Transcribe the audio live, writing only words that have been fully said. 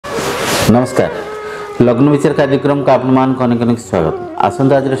नमस्कार लग्न विचार कार्यक्रम का आपण अनेक अनेक स्वागत।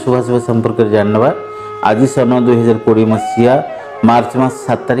 आसंता आज शुभाशुभ संपर्क जानवा। आज सन 2020 मसीहा मार्च मास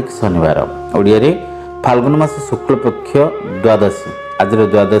 7 तारिख शनिवार ओडिया रे फाल्गुन मास शुक्ल पक्ष द्वादशी। आज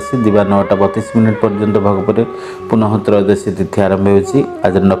द्वादशी दिवा 9:32 पर्यंत भगपरे पुनः त्रयोदशी तिथि आरंभ होछि।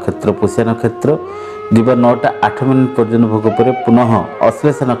 आज नक्षत्र पुष्य नक्षत्र दिवा 9:08 पर्यंत भगपरे पुनः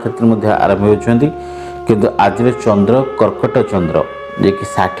अश्लेष नक्षत्र मध्य आरंभ होछंती। किंतु आज चंद्र कर्कट चंद्र जे कि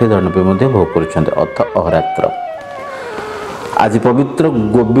 60 दंड पे मध्य भोग कर अर्थ अहरात्र। आज पवित्र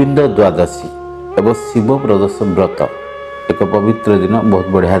गोविंद द्वादशी एवं शिव प्रदोष व्रत एक पवित्र दिन, बहुत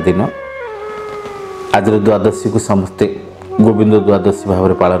बढ़िया दिन। आज द्वादशी को समस्ते गोविंद द्वादशी भाव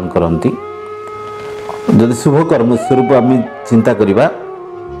में पालन करती। जदि शुभ कर्म स्वरूप आम चिंता करवा,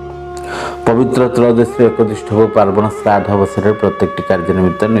 पवित्र त्रयोदशी एकदिष्ट हो पार्वण श्राद्ध अवसर प्रत्येक कार्य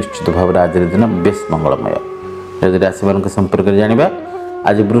निमित्त निश्चित भाव आज दिन बेस मंगलमय। यदि राशि मान संपर्क जाना,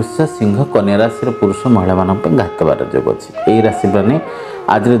 आज वृष सिंह कन्या राशि पुरुष महिला मान घातबार योग अच्छी। यही राशि मैंने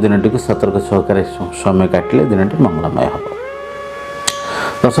आज दिन टी सतर्क सहकार समय काटिले दिन टी मंगलमय हम।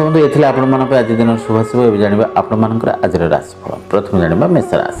 दर्शक बंधु, ये आपण आज दिन शुभाशुभ जाना आपण आज राशिफल। प्रथम जाना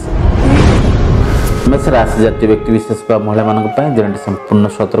मेष राशि। मेष राशि जातीय व्यक्ति विशेष महिला मान दिन संपूर्ण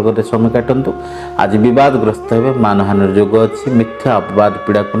सतर्क समय काटतु। आज बदग्रस्त हे, मानहानि योग अच्छी। मिथ्या अपवाद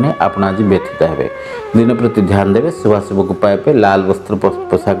पीड़ा को नहीं आप आज व्यथित हे। दिन प्रति ध्यान देवे। शुभाशुभ को पाइबे लाल वस्त्र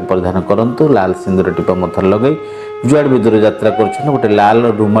पोशाक परिधान करूँ। लाल सिंदूर टीपा मथर लगे जुआड़ भी दूर यात्रा कर गोटे लाल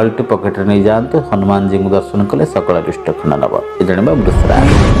रुमाल टी पकेट नहीं जातु। हनुमान जी को दर्शन कले सकल अरिष्ट खंड नब। ये जानवा वृष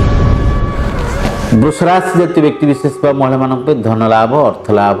राशि। वृष राशि जातीय व्यक्ति विशेष महिला मान धन लाभ, अर्थ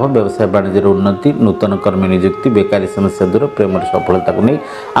लाभ, व्यवसाय वाणिज्य उन्नति, नूतन कर्मी नियुक्ति, बेकारी समस्या दूर, प्रेम सफलता को नहीं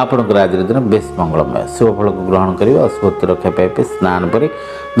आपंकर आज दिन बेस मंगलमय। शुभ फल को ग्रहण करेंगे। अशुभ रक्षा पाइबे। स्नान पर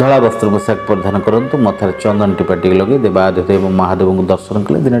धला वस्त्र पोशाक परिधान करूँ। मथार चंदन टीपा टी लगे देवादेव महादेव को दर्शन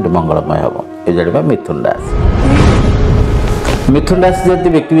कले दिन मंगलमय हम। ये जानवा मिथुन राशि। मिथुन राशि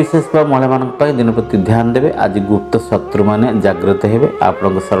जातीय व्यक्ति विशेष महिला मान दिन प्रति ध्यान देवे। आज गुप्त शत्रु माने जागृत हेबे।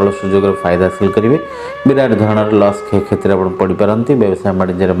 आपण सरल सुजोग फायदा हासिल करेंगे। विराट धरण लस क्षेत्र में पड़ पारती। व्यवसाय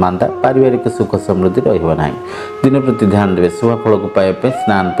वाणिज्य मांदा, पारिवारिक सुख समृद्धि रहा। दिन प्रति ध्यान देवे। शुभ फल को पाइबा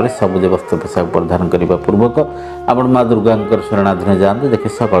स्नान पर सबुज वस्त्र पोशाक परिधान करने पूर्वक आपण माँ दुर्गा शरणाधीन जाते।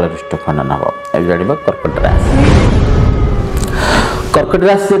 देखिए सकल अरिष्ट खंडन हम। अब जाना कर्कट राशि। कर्कट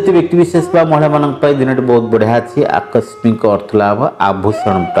राशि जातीय व्यक्ति विशेष महिला मान दिन बहुत बढ़िया अच्छी। आकस्मिक अर्थ लाभ,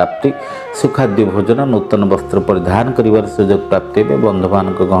 आभूषण प्राप्ति, सुखाद्य भोजन, नूतन वस्त्र परिधान कर सुजोग प्राप्ति। बंधु मान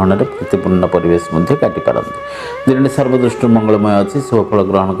गहन प्रीतिपूर्ण परिवेश काटि पारती। दिन सर्वदृष्टि मंगलमय अच्छी। शुभ फल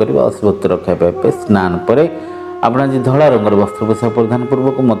ग्रहण कर अशुभ रक्षा पाइबे। स्नान पर आपण आज धला रंगर वस्त्र पोशाक परिधान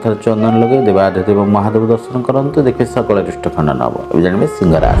पूर्वक मथार चंदन लगे देवादेव महादेव दर्शन करूँ। देखिए सकल अरिष्ट खंडन हम। अब जानवे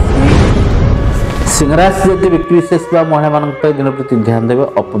सिंह राशि। सिंह राशि जातीय व्यक्ति विशेष महिला मान दिन प्रति ध्यान देवे।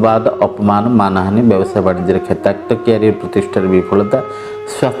 अपवाद, अपमान, मानहानि, व्यवसाय वाणिज्य क्षताक्त, कैरियर प्रतिष्ठार विफलता,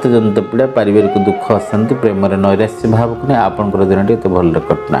 स्वास्थ्य जनित पीड़ा, पारिवारिक दुख अशांति, प्रेम नैराश्य भाव को नहीं आपंकर दिन टी भल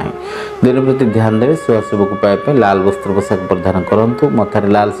कटना। दिन प्रति ध्यान देवे। शुभाशुभ को पाइबा लाल वस्त्र पोशाक परिधान करूँ। मथार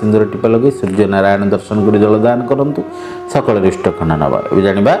लाल सिंदूर टीपा लगे सूर्य नारायण दर्शन कर जलदान करूँ। सकल अरिष्ट खंडन हम। अब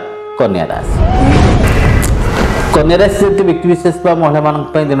जाना कन्या राशि। कन्या राशि जातीय व्यक्ति विशेष महिला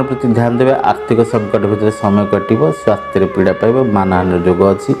मान दिन प्रति ध्यान देवे। आर्थिक संकट भीतर समय कटो। स्वास्थ्य पीड़ा पाइबा, मानहानि योग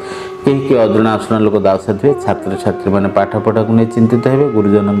अच्छी। कहीं अजणा अशुणा लोक दावसा थे। छात्र छात्री मैंने पाठ पढ़ा को नहीं चिंतित हे।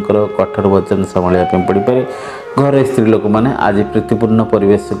 गुरुजन कठोर वचन संभालिया पड़ पाए। घर स्त्री लोक मैंने आज प्रीतिपूर्ण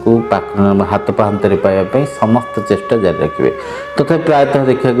परिवेश को हाथ पाहांतर पाइबा समस्त चेष्टा जारी रखिए। तथा प्रायतः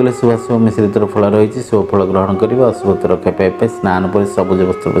देखा गले शुभाशुभ मिश्रित फल रही। शुभ फल ग्रहण करेंगे। अशुभ रक्षा पाइबा। स्नान पर सबुज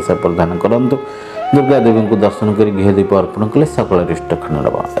वस्त्र पोशाक परिधान करूँ। दुर्गा देवी को दर्शन कर घी दीप अर्पण कले सकल अरिष्ट खंड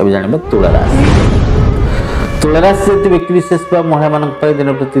हम। अब जाना तुला राशि। तुला राशि जातीय व्यक्ति विशेष महिला मान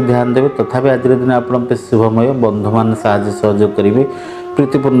दिन प्रति ध्यान देवे। तथापि आज दिन आप शुभमय। बंधु मान साहाय्य सहयोग करेंगे।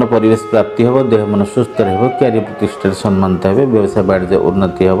 प्रीतिपूर्ण परिवेश प्राप्ति हम। देह मन सुस्थ रह। कैरियर प्रतिष्ठा सम्मानित हे। व्यवसाय वाणिज्य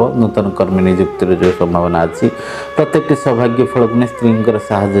उन्नति हम। नूतन कर्मी नियुक्तिर जो संभावना अच्छी। प्रत्येक सौभाग्य फल को स्त्री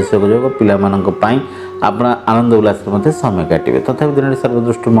साहाय्य सहयोग पाई आप आनंद उल्लास समय काटे। तथा दिन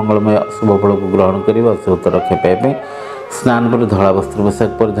सर्वदृष्टि मंगलमय। शुभ फल को ग्रहण करेंगे। अशुभ रक्षा पाइबे। स्नान पर धला वस्त्र पोशाक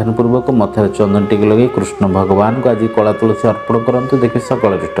परिधान पूर्वक मथार चंदन टीके लगे कृष्ण भगवान को आज कला तुलसी अर्पण करूँ। देखिए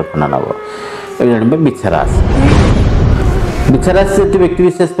सकल अरिष्ट खंडन हम। अब जानवे बिछा राशि। बिछा राशि जातीय व्यक्ति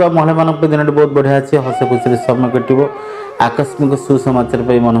विशेष महिला मान दिन बहुत बढ़िया अच्छे। हस खुशी समय कटो। आकस्मिक सुसमाचार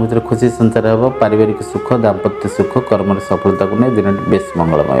पर मन भर खुशी संचार हो। पारिवारिक सुख, दाम्पत्य सुख, कर्म सफलता को नहीं दिन बेस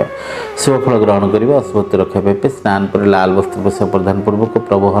मंगलमय। शुभ फल ग्रहण करेंगे। अशुभ रक्षा पाइबे। स्नान पर लाल वस्त्र पोशाक परिधान पूर्वक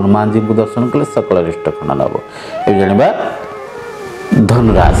प्रभु हनुमान जी को दर्शन कले सकल अरिष्ट खंडन हम। ये जानवा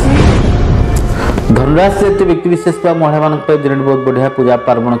धनुराशि। धनुराशि जातीय व्यक्ति विशेष महिला मान दिन बहुत बढ़िया पूजा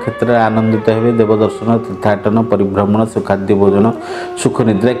पार्वण क्षेत्र में आनंदित हेबे देव दर्शन तीर्थाटन परिभ्रमण सुखाद्य भोजन सुख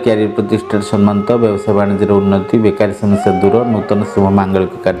निद्रा क्यारियर प्रतिष्ठा सम्मानित व्यवसाय वाणिज्य उन्नति बेकारी समस्या दूर नूतन शुभ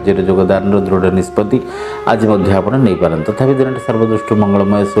मांगलिक कार्य योगदान दृढ़ निष्पत्ति आज आप नहीं पारन तथापि दिन सर्वदृष्टि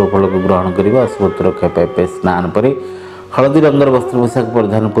मंगलमय शुभफल को ग्रहण करने अशुभ रक्षा पाइबे स्नान पर हलदी रंगर वस्त्र पोशाक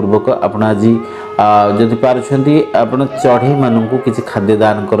परिधान पूर्वक आपण आज जदि पार्टी आपण चढ़ई मानू किसी खाद्य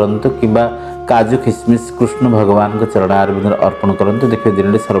दान करंतु किबा काजू किशमिश कृष्ण भगवान को चरण आरविंद अर्पण करंतु देखिए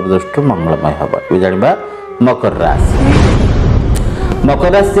दिन सर्वदृष्ट मंगलमय हम जाना मकर राशि मकर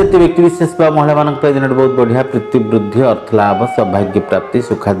राशि जातीय व्यक्ति विशेष महिला मान दिन बहुत बढ़िया प्रीति वृद्धि अर्थ लाभ सौभाग्य प्राप्ति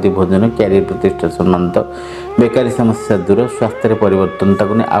सुखाद्य भोजन क्यारियर प्रतिष्ठा सम्मानित बेकारी समस्या दूर स्वास्थ्य परिवर्तन तक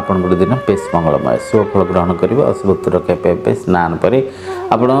आपण दिन बेस मंगलमय शुभफल ग्रहण करेंगे अशुभ रक्षा पाइबे स्नान पर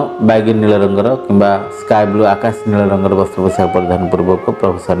आपण बैगन नील रंगर किंबा स्काय ब्लू आकाश नील रंगर वस्त्र पोशाक परिधान पूर्वक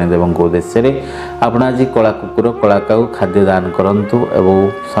प्रभु शनिदेव उद्देश्य आपण आज कला कुकुर कला काऊ खाद्य दान करंतु एवं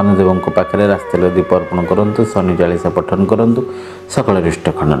शनिदेव पाखे रास्ते दीप अर्पण करंतु शनि चालीसा पठन करंतु सकल रिष्ट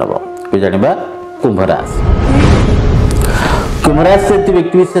खंड नब जाना कुंभ राशि कुंभ राशि जातीय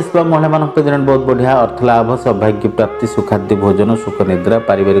व्यक्ति विशेष महिला मान दिन बहुत बढ़िया अर्थ लाभ सौभाग्य प्राप्ति सुखाद्य भोजन सुख निद्रा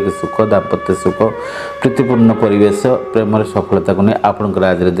पारिवारिक सुख दाम्पत्य सुख प्रीतिपूर्ण परिवेश प्रेम सफलता को नहीं आपंकर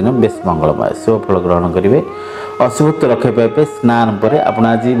आज दिन बेस मंगलमय शुभफल ग्रहण करेंगे अशुभ रक्षा पाइबे स्नान पर आपण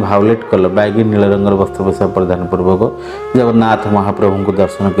आज भायोलेट कलर बैगन नील रंगर वस्त्र पोशाक परिधान पूर्वक जगन्नाथ महाप्रभु को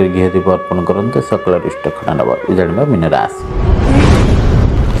दर्शन कर घी दीप अर्पण करते सकल रिष्ट खंड नब जाना मीन राशि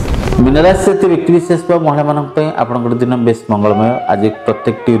मीनराशि जातीय व्यक्ति विशेष महिला मान दिन बेस मंगलमय आज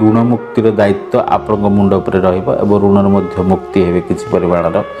प्रत्येक ऋण मुक्तिर दायित्व आपण मुंड उपर ऋण मुक्ति हे किसी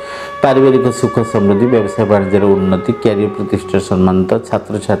परिमाणर पारिवारिक सुख समृद्धि व्यवसाय वाणिज्य उन्नति क्यारियर प्रतिष्ठा सम्मानित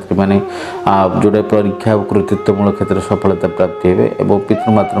छात्र छात्री मैंने जोड़े परीक्षा और कृतित्वमूलक क्षेत्र सफलता प्राप्ति हे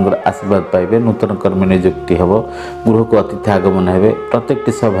पितृमातर आशीर्वाद पाइबे नूतन कर्म नियुक्ति हे गृह को अतिथि आगमन हे प्रत्येक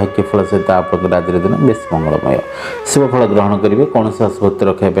सौभाग्य फल सहित आप आज दिन बेस मंगलमय शुभफल ग्रहण करेंगे कौन से अशुभ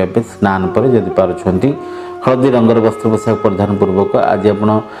रक्षा पाइबे स्नान पर जदि पार्टी हलदी रंगर वस्त्र पोशाक परिधान पूर्वक आज आप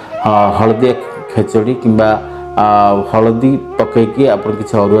हलदी खेचड़ी किंबा हलदी पकईकी आप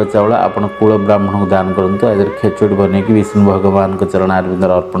किसी अरुआ चावल आप कूल ब्राह्मण को दान करूँ आज खेचड़ी बनईकी विष्णु भगवान को चरण आरविंद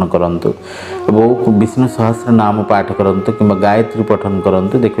अर्पण करूँ और विष्णु सहस्र नाम पाठ करूँ कि गायत्री पठन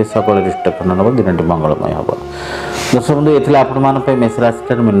करूँ देखिए सकल रिष्ट खंड नब दिन मंगलमय हम दर्शक बंधु ये आपण मेष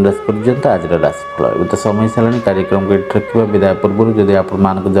राशि मीन राशि पर्यंत आज राशिफल ये तो समय सारा कार्यक्रम को रखा विदाय पूर्व जदि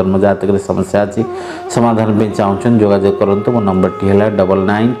आपण जन्म जातक समस्या अच्छी समाधान में चाहूँ जोगाजोग करूँ मो नंबर टी है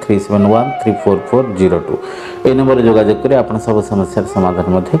 9937134402 ये नंबर जोगाजोग कर आप सब समस्या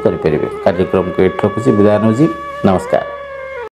समाधान करेंगे कार्यक्रम को रखुच्छी विदाय नौजी नमस्कार।